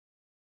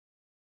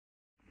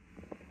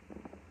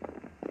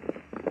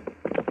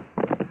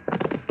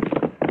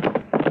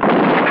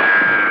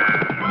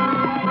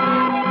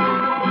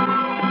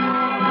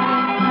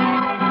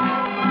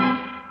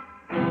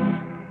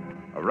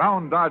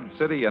around Dodge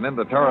City and in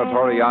the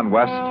territory on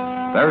West,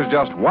 there's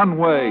just one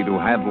way to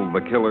handle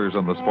the killers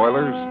and the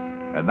spoilers,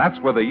 and that's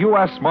with a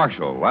U.S.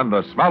 Marshal and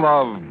the smell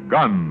of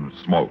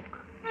Gunsmoke.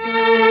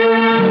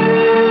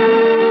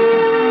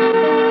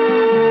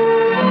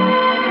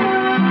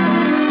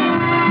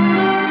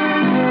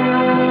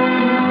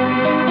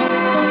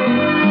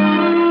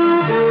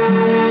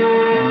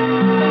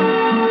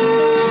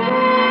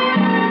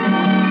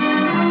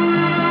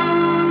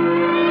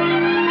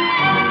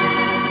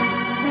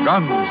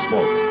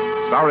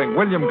 Gunsmoke, starring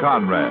William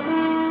Conrad,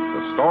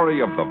 the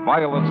story of the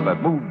violence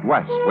that moved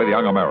west with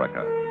young America,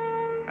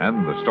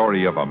 and the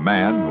story of a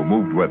man who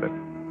moved with it.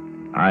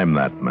 I'm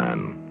that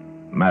man,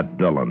 Matt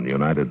Dillon,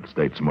 United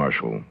States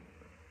Marshal.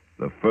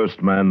 The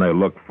first man they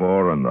look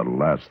for and the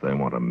last they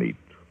want to meet.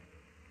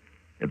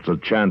 It's a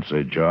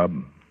chancy job,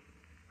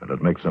 and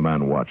it makes a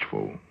man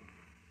watchful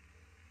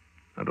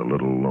and a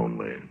little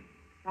lonely.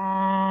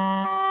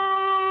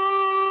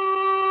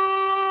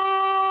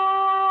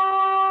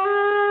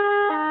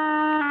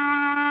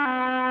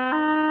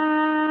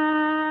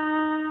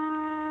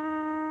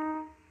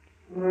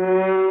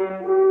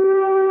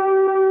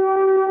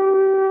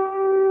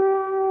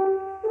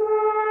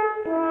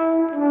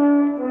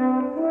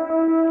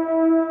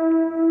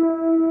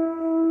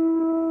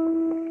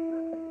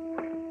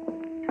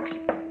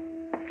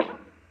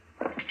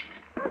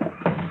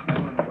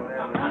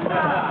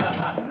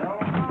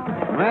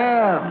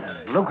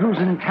 Look who's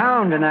in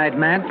town tonight,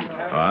 Matt.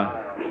 Huh?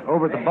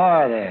 Over at the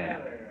bar there.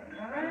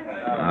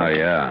 Oh,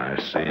 yeah,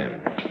 I see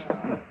him.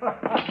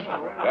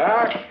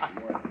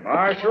 Doc,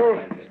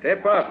 Marshal,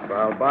 step up.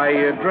 I'll buy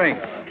you a drink.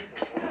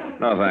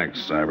 No, thanks,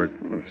 Seibert.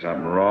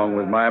 Something wrong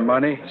with my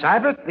money?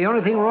 Seibert, the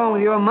only thing wrong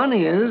with your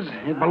money is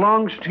it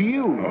belongs to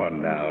you. Oh,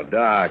 now,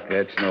 Doc,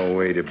 that's no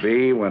way to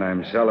be when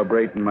I'm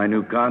celebrating my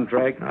new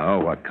contract. Oh,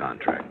 what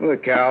contract? The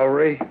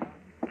cavalry.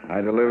 I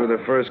deliver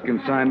the first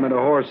consignment of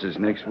horses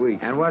next week.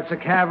 And what's the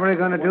cavalry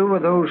going to do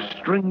with those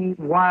stringy,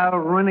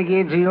 wild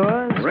renegades of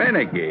yours?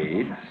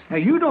 Renegades? Now,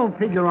 you don't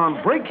figure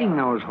on breaking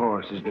those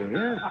horses, do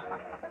you?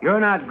 You're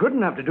not good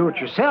enough to do it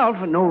yourself,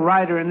 and no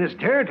rider in this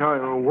territory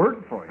will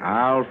work for you.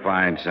 I'll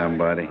find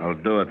somebody. I'll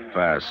do it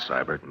fast,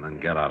 Seibert, and then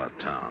get out of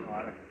town.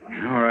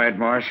 All right,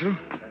 Marshal.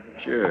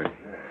 Sure.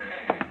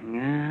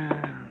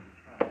 Yeah.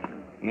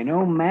 You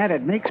know, Matt,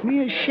 it makes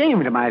me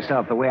ashamed of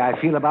myself the way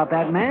I feel about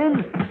that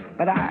man.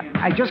 But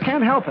I just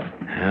can't help it.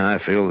 Yeah, I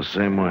feel the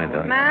same way,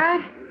 Doc.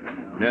 Matt?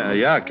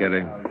 Yeah,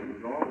 Kitty.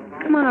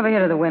 Come on over here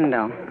to the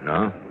window.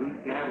 No?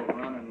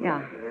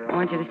 Yeah, I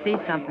want you to see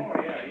something.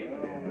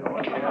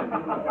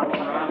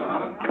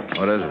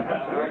 What is it?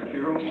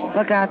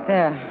 Look out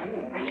there.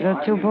 See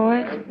those two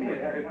boys?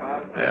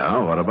 Yeah,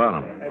 what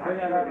about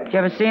them? Did you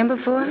ever see them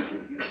before?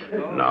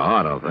 No,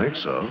 I don't think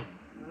so.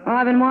 Well,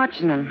 I've been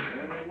watching them.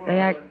 They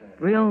act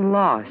real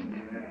lost.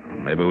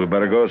 Maybe we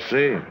better go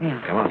see.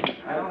 Yeah. Come on.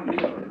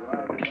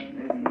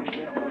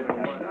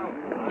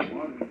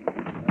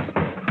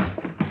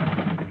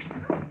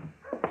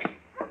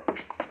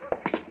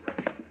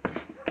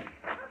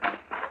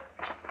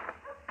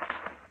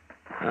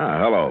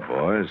 Hello,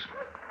 boys.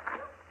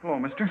 Hello,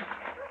 mister.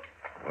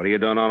 What are you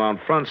doing on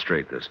Front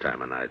Street this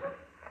time of night?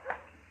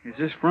 Is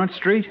this Front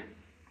Street?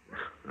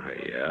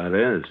 Yeah, it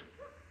is.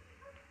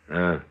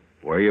 Where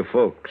are your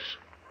folks?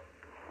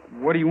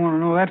 What do you want to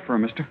know that for,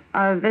 mister?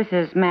 This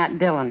is Matt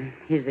Dillon.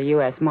 He's the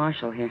U.S.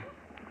 Marshal here.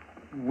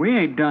 We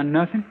ain't done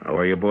nothing. Where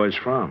are you boys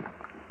from?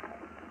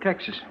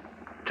 Texas.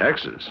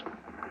 Texas?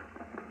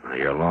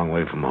 You're a long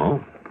way from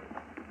home.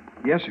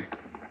 Yes, sir.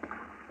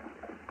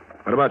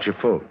 What about your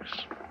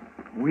folks?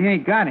 We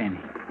ain't got any.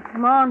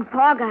 Ma and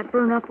Pa got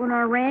burned up when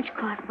our ranch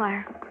caught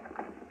fire.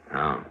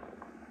 Oh.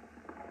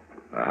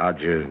 Well, how'd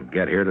you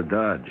get here to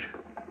Dodge?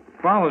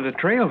 Followed the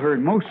trail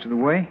herd most of the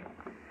way.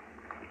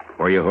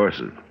 Where are your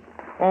horses?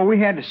 Oh, we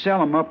had to sell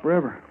them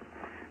upriver.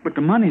 But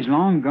the money's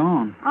long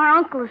gone. Our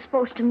uncle is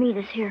supposed to meet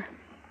us here.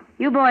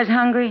 You boys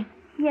hungry?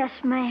 Yes,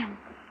 ma'am.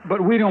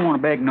 But we don't want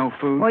to beg no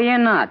food. Well, you're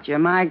not. You're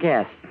my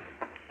guest.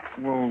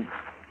 Well,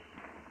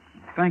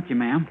 thank you,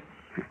 ma'am.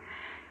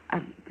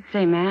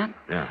 Say, Matt.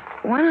 Yeah.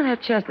 Why not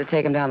have Chester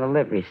take him down to the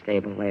livery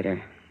stable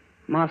later?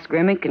 Moss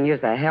Grimmick can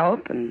use the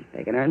help, and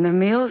they can earn their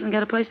meals and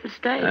get a place to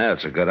stay.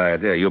 That's a good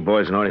idea. You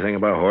boys know anything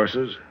about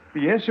horses?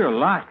 Yes, sir, a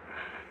lot.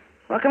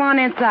 Well, come on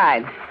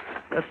inside.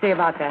 We'll see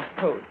about that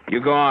food.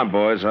 You go on,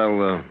 boys.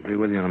 I'll be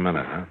with you in a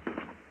minute, huh?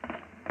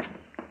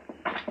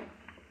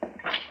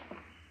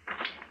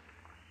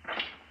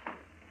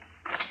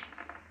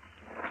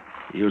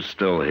 You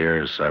still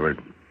here, Seibert?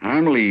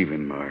 I'm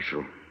leaving,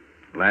 Marshal.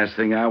 Last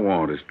thing I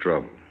want is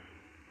trouble.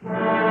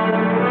 Well,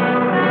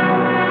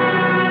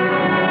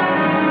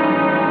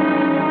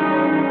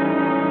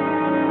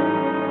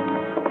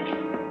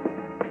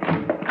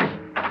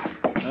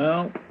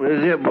 this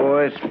is it,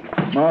 boys.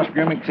 Moss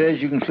Grimmick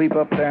says you can sleep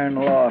up there in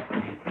the loft.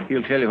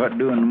 He'll tell you what to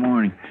do in the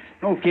morning.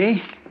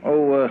 Okay.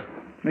 Oh,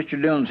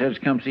 Mr. Dillon says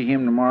come see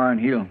him tomorrow, and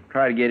he'll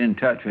try to get in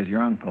touch with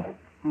your uncle.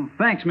 Well,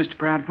 thanks, Mr.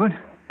 Proudfoot.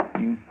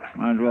 You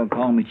might as well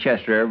call me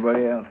Chester.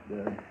 Everybody else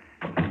does.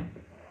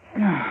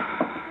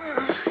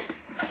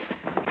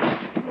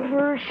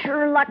 We're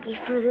sure lucky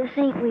for this,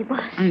 ain't we,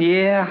 Bus?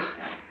 Yeah.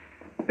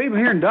 People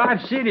here in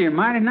Dodge City are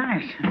mighty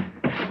nice.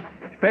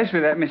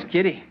 Especially that Miss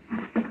Kitty.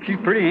 She's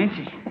pretty, ain't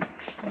she?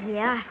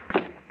 Yeah,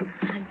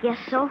 I guess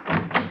so.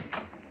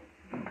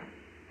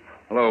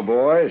 Hello,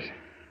 boys.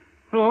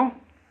 Hello.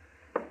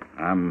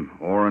 I'm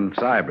Orrin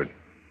Seibert.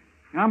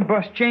 I'm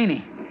Bus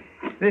Cheney.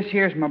 This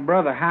here's my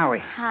brother, Howie.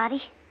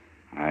 Howdy.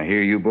 I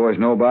hear you boys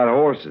know about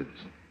horses.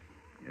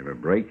 You ever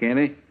break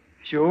any?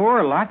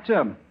 Sure, lots of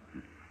them.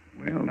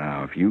 Well,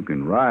 now, if you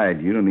can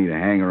ride, you don't need to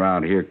hang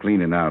around here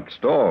cleaning out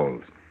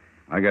stalls.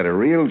 I got a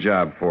real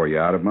job for you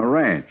out of my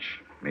ranch.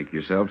 Make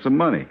yourself some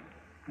money.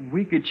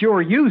 We could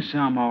sure use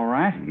some, all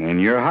right. And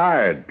you're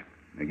hired.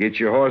 Now get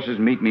your horses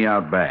and meet me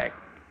out back.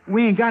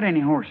 We ain't got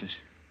any horses.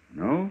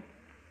 No?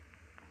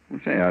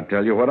 Well, say, I'll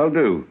tell you what I'll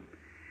do.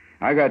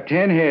 I got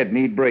 10 head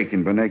need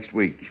breaking for next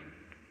week.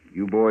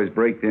 You boys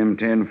break them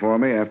 10 for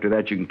me. After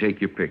that, you can take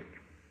your pick.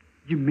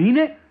 You mean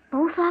it?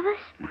 Both of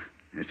us?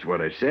 That's what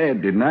I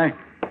said, didn't I?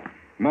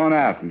 Come on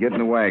out and get in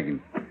the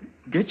wagon.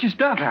 Get your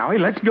stuff, Howie.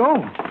 Let's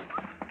go.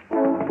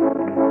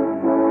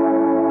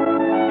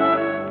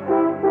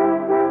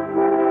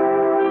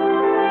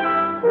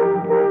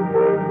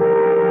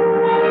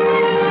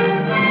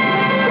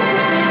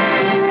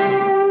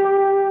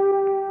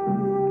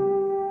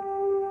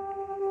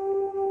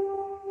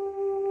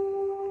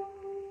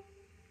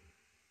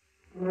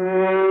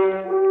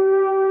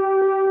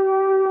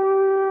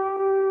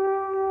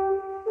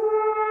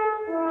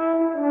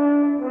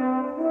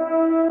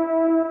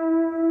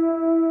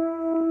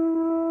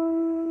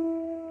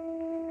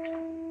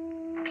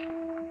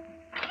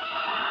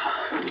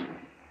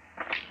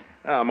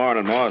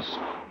 Morning, Moss.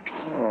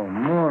 Oh,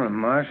 morning,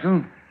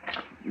 Marshal.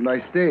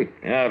 Nice day.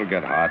 Yeah, it'll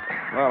get hot.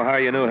 Well, how are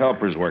your new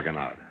helpers working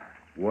out?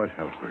 What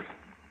helpers?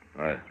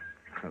 The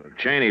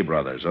Cheney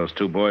brothers, those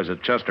two boys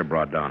that Chester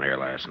brought down here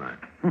last night.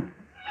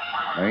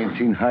 I ain't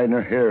seen hide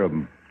nor hair of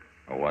them.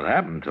 Well, what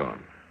happened to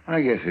them?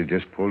 I guess they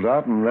just pulled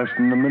out and left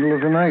in the middle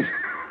of the night.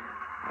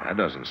 That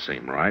doesn't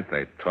seem right.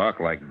 They talk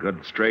like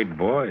good, straight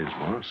boys,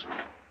 Moss.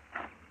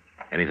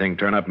 Anything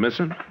turn up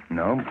missing?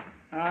 No.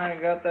 I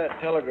got that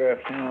telegraph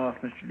thing off,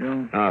 Mr.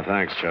 Jones. Oh,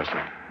 thanks,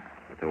 Chester.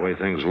 But the way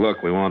things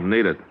look, we won't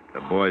need it.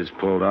 The boys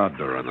pulled out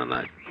during the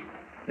night.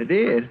 They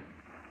did?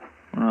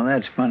 Well,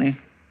 that's funny.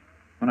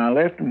 When I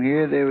left them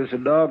here, they was so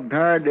dog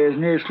tired they was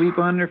near asleep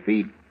on their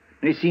feet.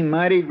 They seemed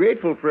mighty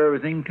grateful for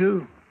everything,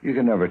 too. You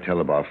can never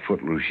tell about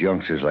footloose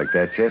youngsters like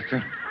that,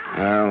 Chester.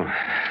 Well,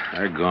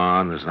 they're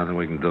gone. There's nothing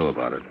we can do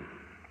about it.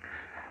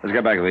 Let's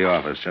get back to the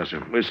office,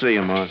 Chester. We'll see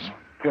you, Moss.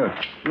 Good.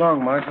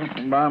 Long, Marshal.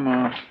 Bye,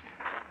 Moss.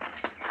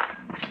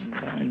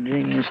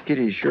 Miss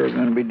Kitty's sure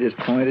going to be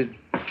disappointed.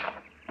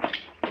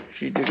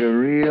 She took a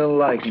real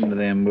liking to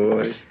them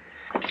boys.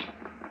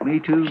 Me,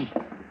 too.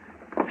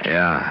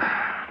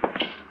 Yeah,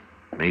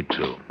 me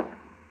too.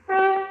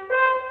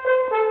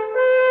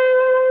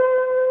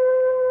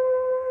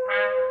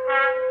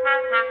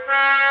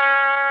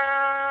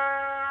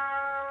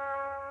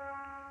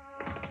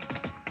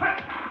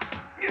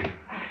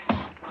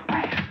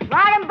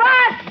 Ride him,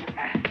 Bus!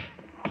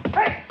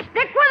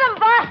 Stick with him,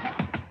 Bus!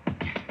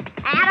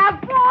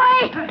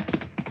 Attaboy!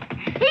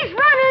 He's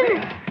running!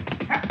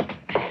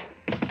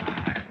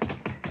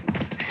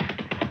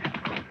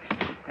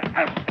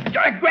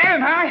 Grab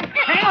him, Howie.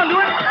 Hang on to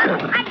him.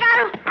 I got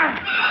him.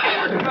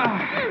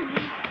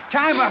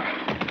 Tie him up.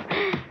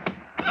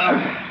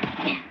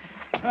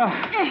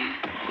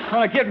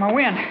 Well, I get my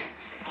wind.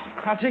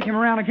 I'll take him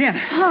around again.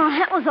 Oh,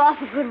 that was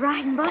awful good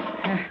riding, Bus.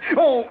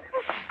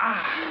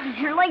 Does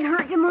your leg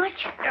hurt you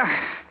much?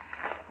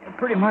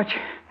 Pretty much.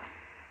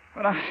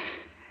 But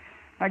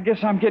I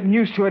guess I'm getting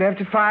used to it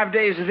after 5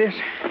 days of this.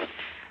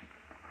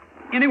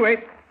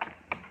 Anyway,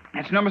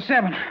 that's number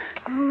 7.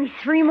 Only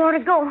 3 more to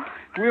go.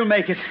 We'll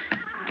make it.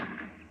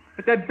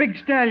 But that big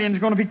stallion's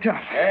going to be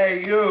tough.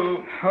 Hey,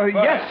 you.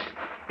 Yes.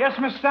 Yes,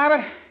 Miss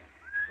Sabat?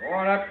 Go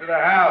on up to the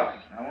house.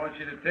 I want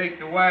you to take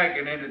the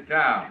wagon into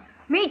town.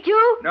 Me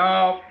too?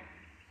 No,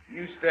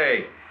 you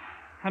stay.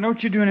 I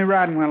don't you do any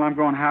riding while I'm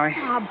going, Howie.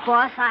 Oh,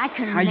 Boss, I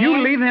can Now, you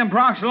leave them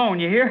broncs alone,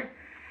 you hear?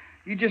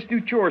 You just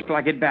do chores till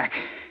I get back.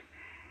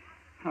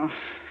 Oh,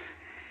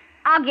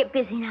 I'll get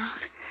busy now.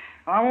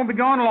 I won't be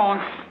gone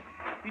long.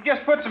 You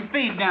just put some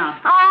feed down.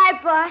 All right,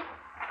 Boss.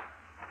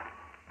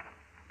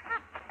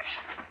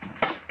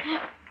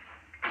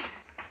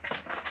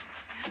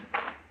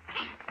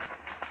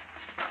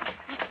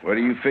 What are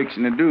you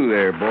fixing to do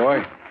there,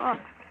 boy?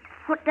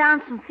 Put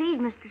down some feed,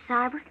 Mr.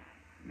 Seibert.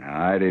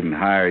 Now, I didn't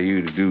hire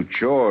you to do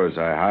chores.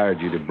 I hired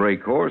you to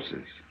break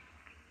horses.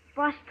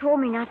 Boss told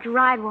me not to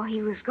ride while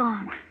he was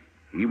gone.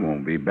 He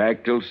won't be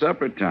back till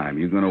supper time.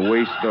 You going to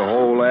waste the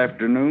whole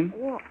afternoon?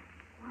 Well,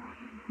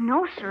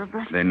 no, sir,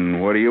 but...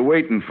 Then what are you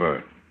waiting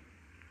for?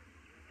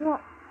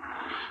 Well,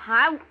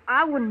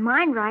 I wouldn't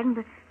mind riding,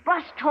 but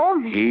Boss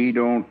told me. He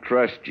don't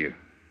trust you.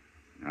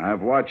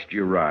 I've watched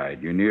you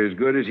ride. You're near as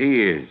good as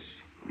he is.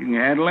 You can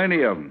handle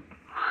any of them.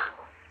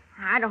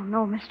 I don't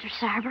know, Mr.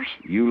 Seibert.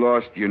 You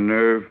lost your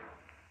nerve?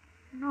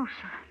 No,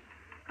 sir.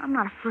 I'm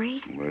not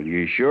afraid. Well,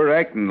 you're sure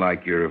acting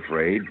like you're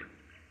afraid.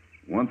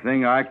 One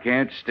thing I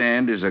can't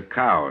stand is a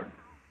coward.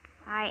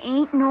 I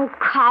ain't no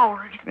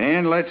coward.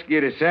 Then let's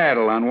get a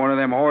saddle on one of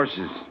them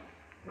horses.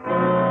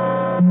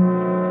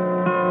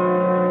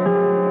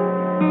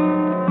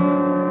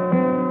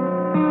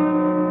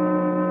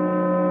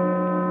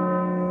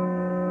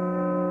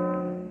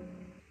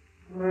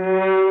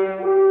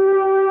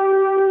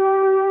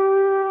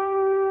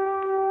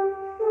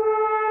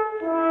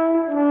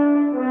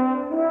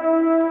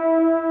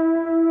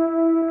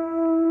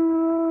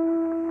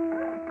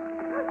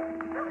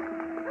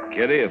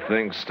 Kitty, if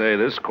things stay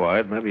this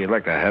quiet, maybe you'd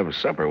like to have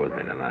supper with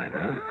me tonight,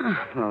 huh?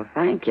 Oh, well,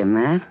 thank you,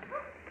 Matt.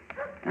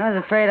 I was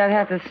afraid I'd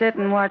have to sit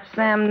and watch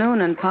Sam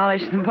Noonan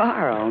polish the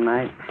bar all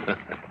night.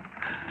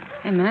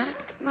 Hey, Matt,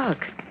 look.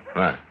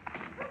 What?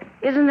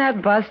 Isn't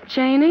that Bus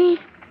Cheney?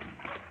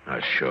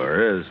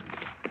 Sure is.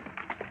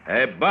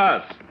 Hey,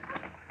 Bus.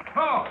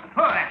 Oh,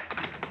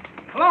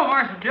 hello,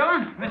 Marshal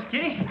Dillon, Miss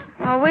Kitty.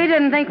 Well, we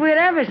didn't think we'd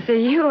ever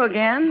see you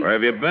again. Where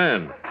have you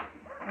been?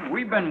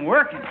 We've been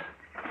working.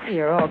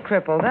 You're all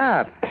crippled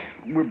up.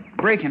 We're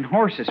breaking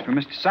horses for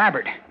Mr.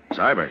 Seibert.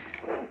 Seibert?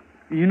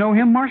 You know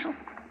him, Marshal?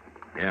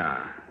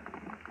 Yeah.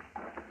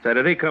 Say,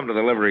 did he come to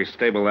the livery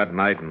stable that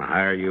night and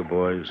hire you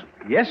boys?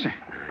 Yes, sir.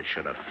 I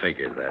should have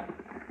figured that.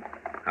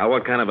 Now,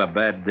 what kind of a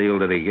bad deal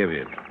did he give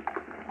you?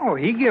 Oh,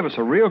 he gave us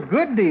a real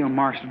good deal,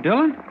 Marshal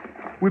Dillon.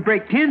 We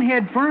break 10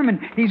 head for him, and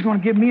he's going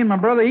to give me and my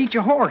brother each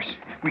a horse.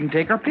 We can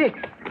take our pick.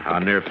 How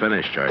near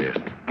finished are you?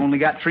 Only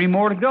got 3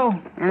 more to go.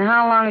 And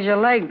how long has your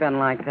leg been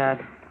like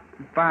that?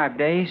 5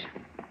 days.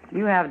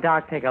 You have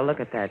Doc take a look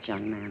at that,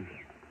 young man.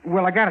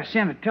 Well, I got to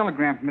send a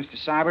telegram for Mr.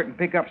 Seibert and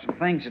pick up some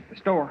things at the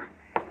store.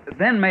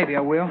 Then maybe I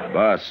will.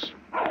 Boss,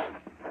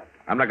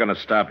 I'm not going to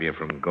stop you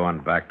from going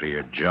back to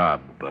your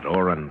job, but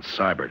Orrin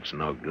Seibert's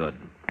no good.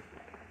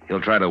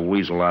 He'll try to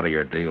weasel out of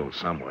your deal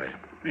some way.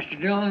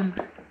 Mr. Dillon,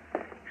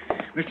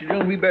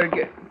 we better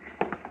get...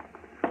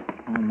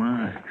 Oh,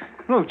 my.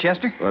 Hello,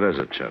 Chester. What is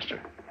it, Chester?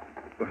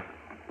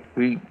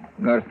 We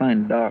got to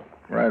find Doc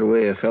right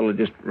away. A fellow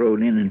just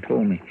rode in and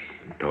told me.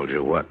 Told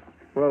you what?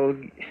 Well,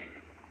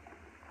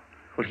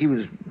 he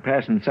was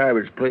passing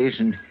Seibert's place,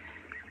 and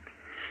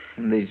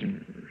there's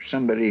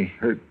somebody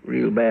hurt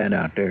real bad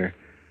out there.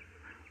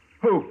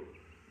 Who?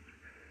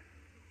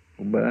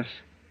 Oh, Bus,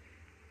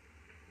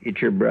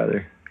 it's your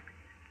brother.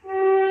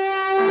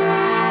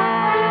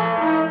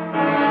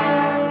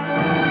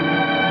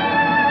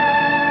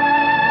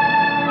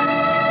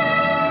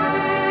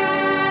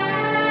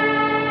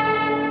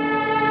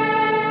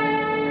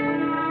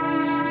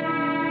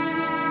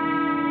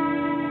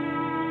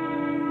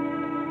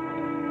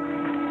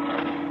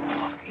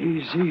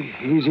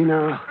 Easy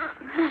now.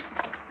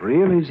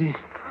 Real easy.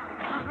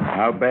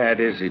 How bad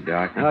is he,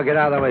 Doc? Now, get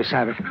out of the way,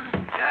 Seibert.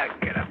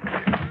 Get up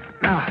there.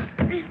 Now,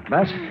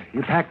 Bus,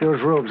 you pack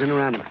those robes in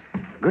around him.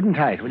 Good and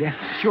tight, will you?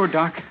 Sure,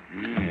 Doc.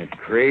 That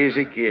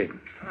crazy kid.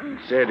 He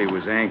said he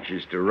was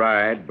anxious to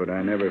ride, but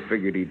I never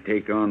figured he'd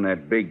take on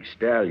that big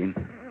stallion.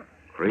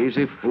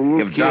 Crazy fool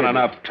You've kid. done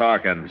enough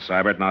talking,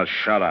 Seibert. Now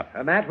shut up.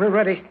 Matt, we're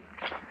ready.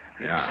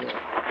 Yeah.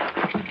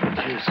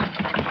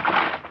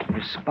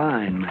 His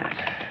spine,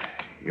 Matt.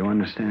 You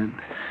understand?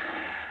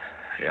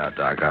 Yeah,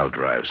 Doc, I'll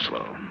drive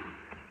slow.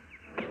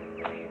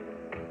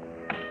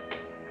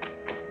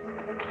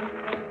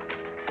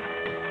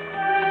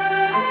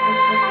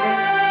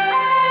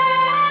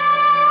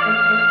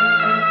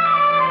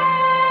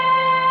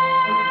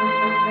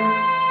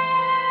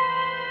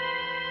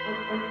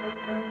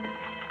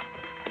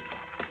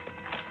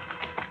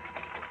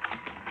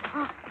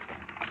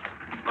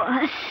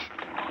 Bus.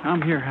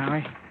 I'm here,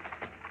 Howie.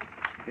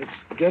 It's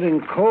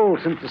getting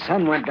cold since the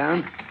sun went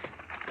down.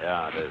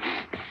 Yeah, it is.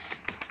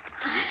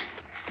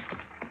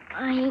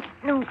 I ain't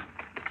no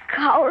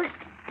coward.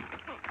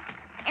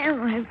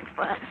 Am I,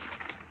 Bus?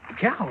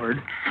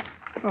 Coward?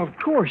 Of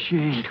course you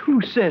ain't.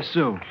 Who says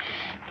so?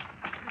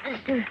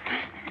 Mr.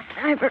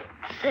 Seibert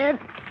said...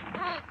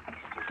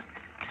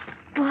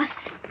 Bus,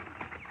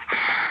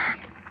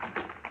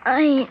 I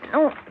ain't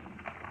no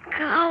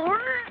coward.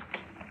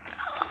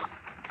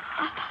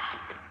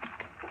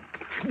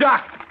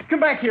 Doc, come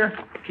back here.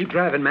 Keep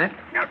driving, Matt.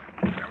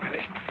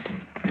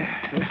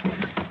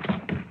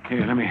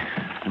 Here, let me.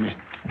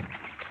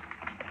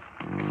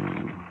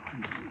 Oh,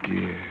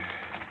 dear.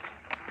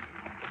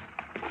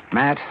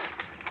 Matt,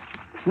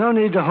 no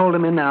need to hold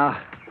him in now.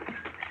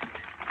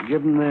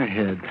 Give them their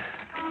head.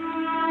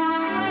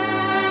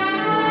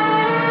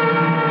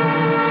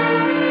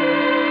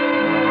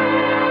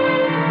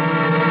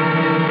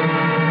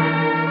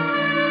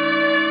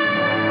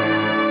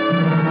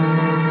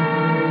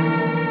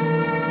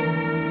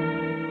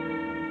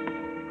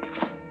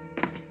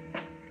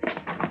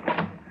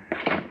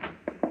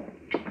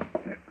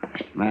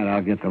 Matt,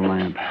 I'll get the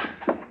lamp.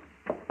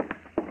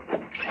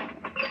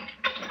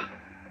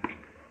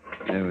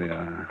 There we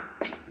are.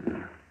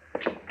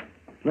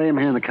 Lay him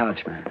here on the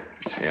couch, man.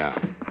 Yeah.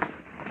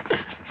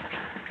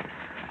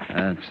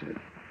 That's it.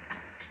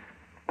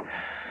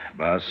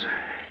 Boss.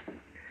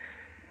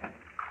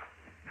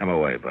 Come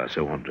away, boss.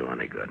 It won't do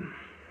any good.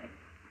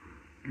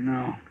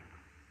 No.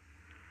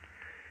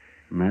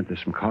 Matt,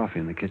 there's some coffee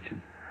in the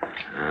kitchen.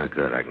 Ah,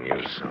 good. I can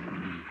use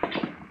some.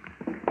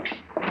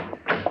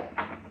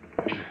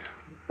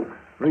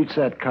 Reach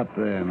that cup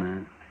there,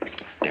 man.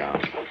 Yeah.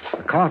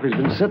 The coffee's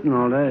been sitting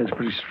all day. It's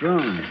pretty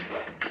strong.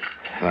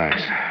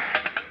 Thanks.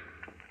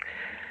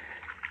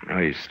 You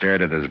know, he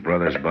stared at his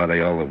brother's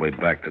body all the way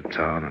back to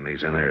town, and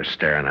he's in there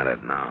staring at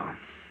it now.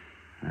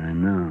 I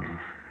know.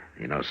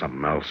 You know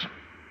something else?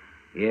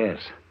 Yes.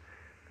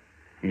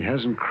 He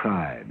hasn't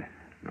cried.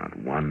 Not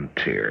one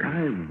tear.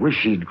 I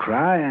wish he'd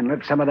cry and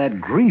let some of that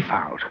grief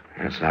out.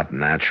 That's not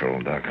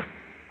natural, Doc.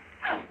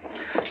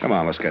 Come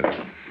on, let's get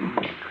it.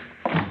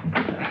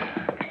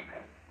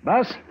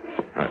 Bus?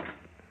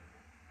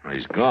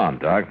 He's gone,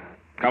 Doc.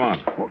 Come on.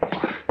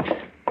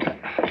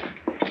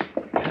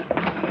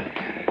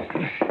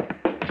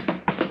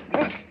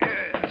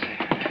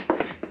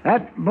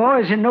 That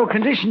boy's in no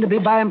condition to be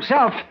by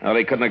himself. Well,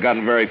 he couldn't have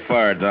gotten very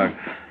far, Doc.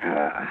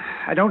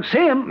 I don't see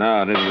him.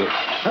 No, it didn't.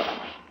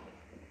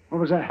 What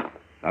was that?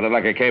 Sounded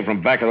like it came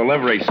from back of the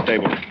livery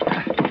stable.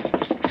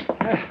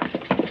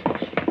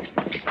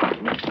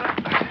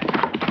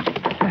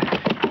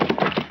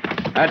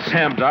 That's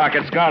him, Doc.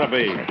 It's gotta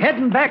be.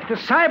 Heading back to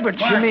Cybert,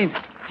 you mean?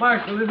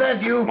 Marshal, is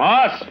that you?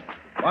 Moss?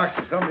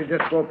 Marshal, somebody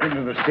just broke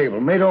into the stable,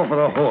 made off with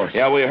a horse.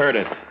 Yeah, we heard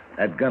it.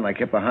 That gun I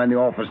kept behind the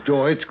office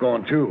door, it's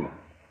gone, too.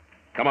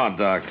 Come on,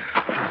 Doc.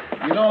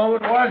 You know who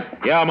it was?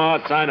 Yeah,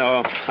 Moss, I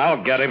know.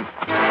 I'll get him.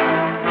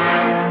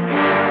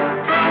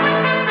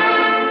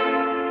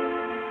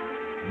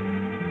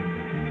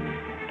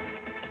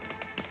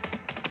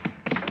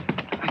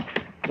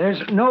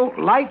 There's no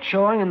light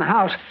showing in the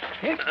house.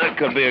 That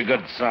could be a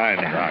good sign,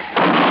 Doc.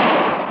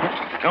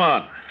 Come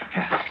on.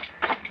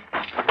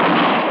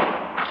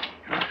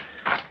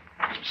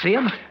 See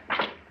him?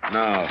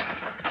 No.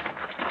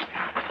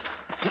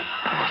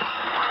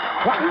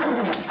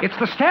 What? It's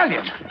the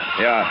stallion.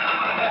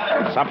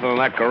 Yeah. Something in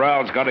that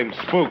corral's got him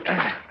spooked.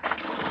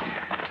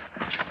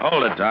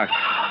 Hold it, Doc.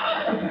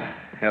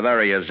 Yeah,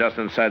 there he is, just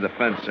inside the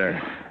fence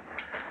there.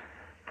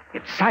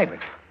 It's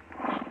Cybert.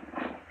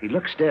 He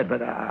looks dead,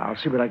 but I'll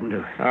see what I can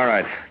do. All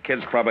right.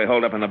 Kid's probably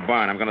holed up in the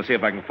barn. I'm going to see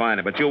if I can find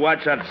him. But you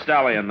watch that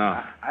stallion,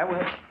 now. I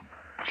will.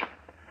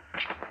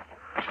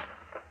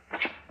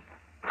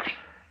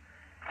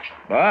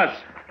 Boss.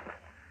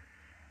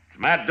 It's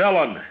Matt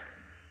Dillon.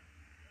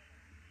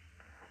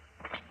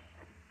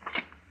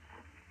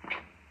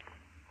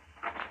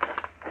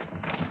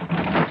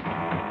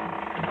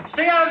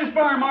 Stay out of this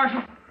barn,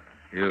 Marshal.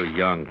 You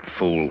young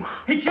fool.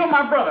 He killed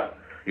my brother.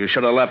 You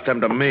should have left him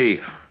to me.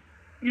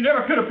 You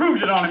never could have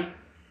proved it on him.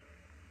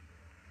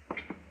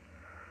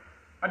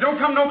 Now, don't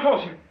come no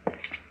closer.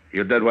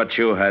 You did what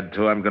you had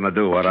to. I'm going to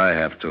do what I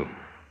have to.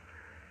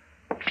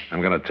 I'm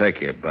going to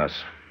take you, Bus.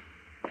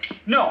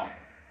 No.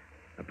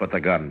 Now put the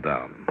gun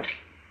down.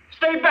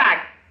 Stay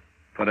back.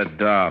 Put it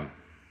down.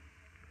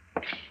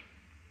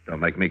 Don't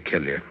make me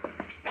kill you.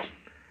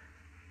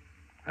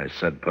 I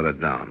said put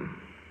it down.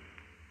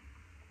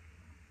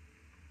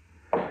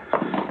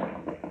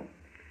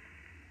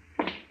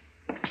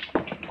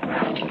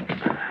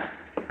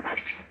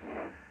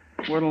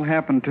 What'll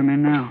happen to me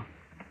now?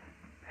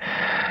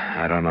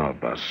 I don't know,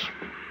 Bus.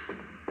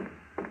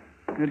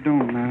 It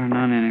don't matter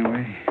none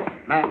anyway.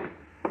 Matt.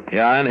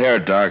 Yeah, in here,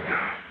 Doc.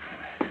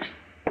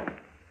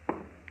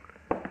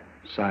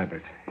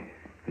 Cybert.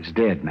 It's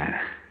dead,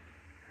 Matt.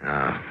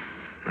 Ah,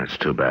 that's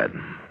too bad.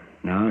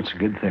 No, it's a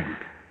good thing.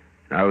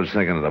 I was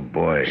thinking of the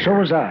boy. So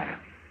was I.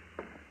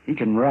 He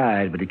can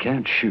ride, but he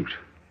can't shoot.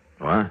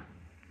 What?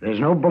 There's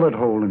no bullet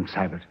hole in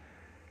Cybert.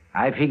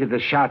 I figured the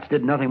shots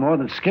did nothing more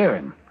than scare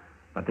him.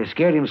 But they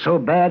scared him so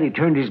bad he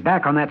turned his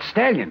back on that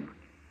stallion.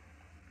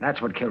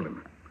 That's what killed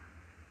him.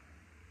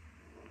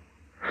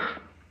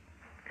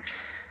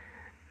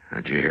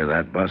 Did you hear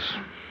that, Bus?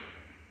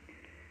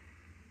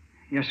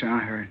 Yes, sir, I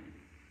heard.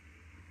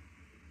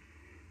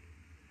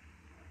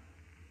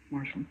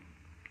 Marshal.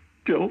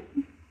 Kill.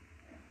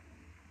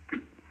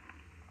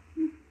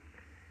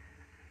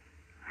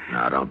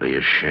 Now, don't be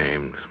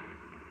ashamed.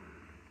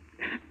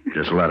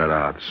 Just let it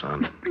out,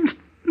 son.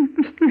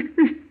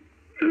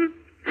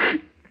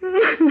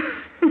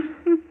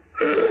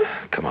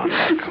 Come on,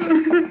 Doc. Come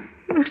on.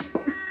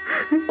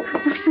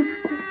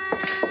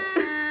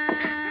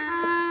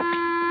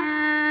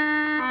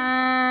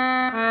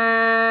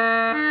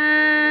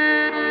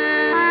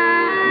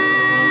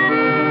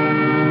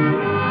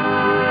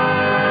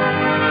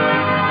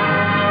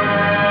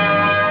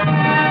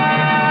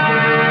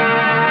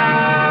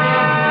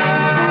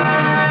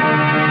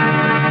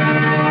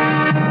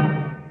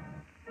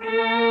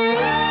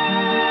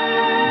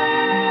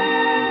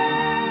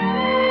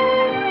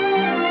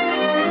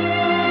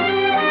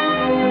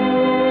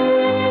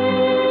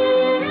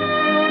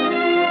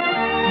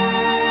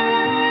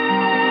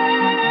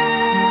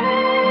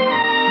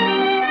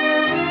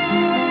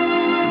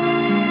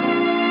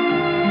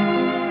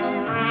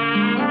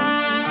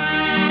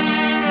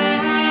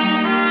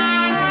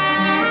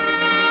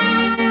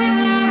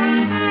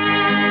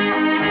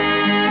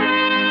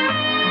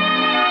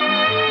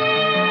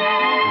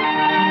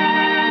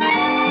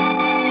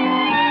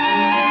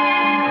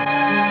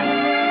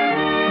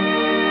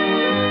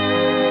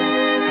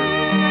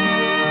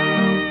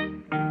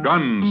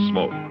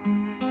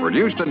 Gunsmoke.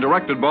 Produced and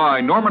directed by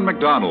Norman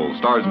MacDonald,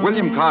 stars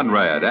William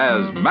Conrad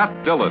as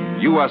Matt Dillon,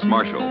 U.S.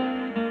 Marshal.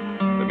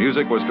 The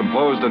music was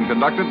composed and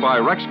conducted by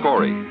Rex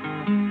Corey.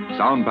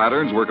 Sound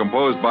patterns were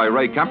composed by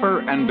Ray Kemper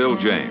and Bill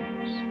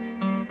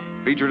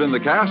James. Featured in the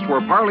cast were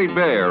Parley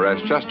Bear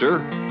as Chester,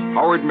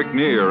 Howard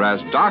McNear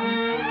as Doc,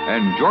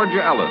 and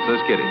Georgia Ellis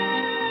as Kitty.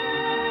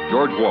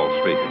 George Walsh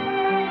speaking.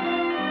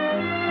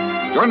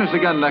 Join us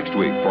again next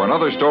week for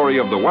another story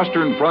of the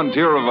western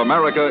frontier of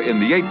America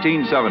in the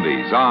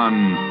 1870s on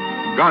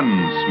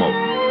Gunsmoke.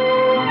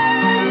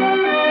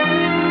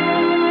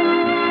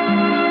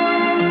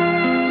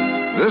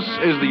 This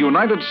is the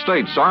United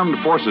States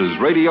Armed Forces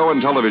Radio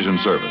and Television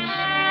Service.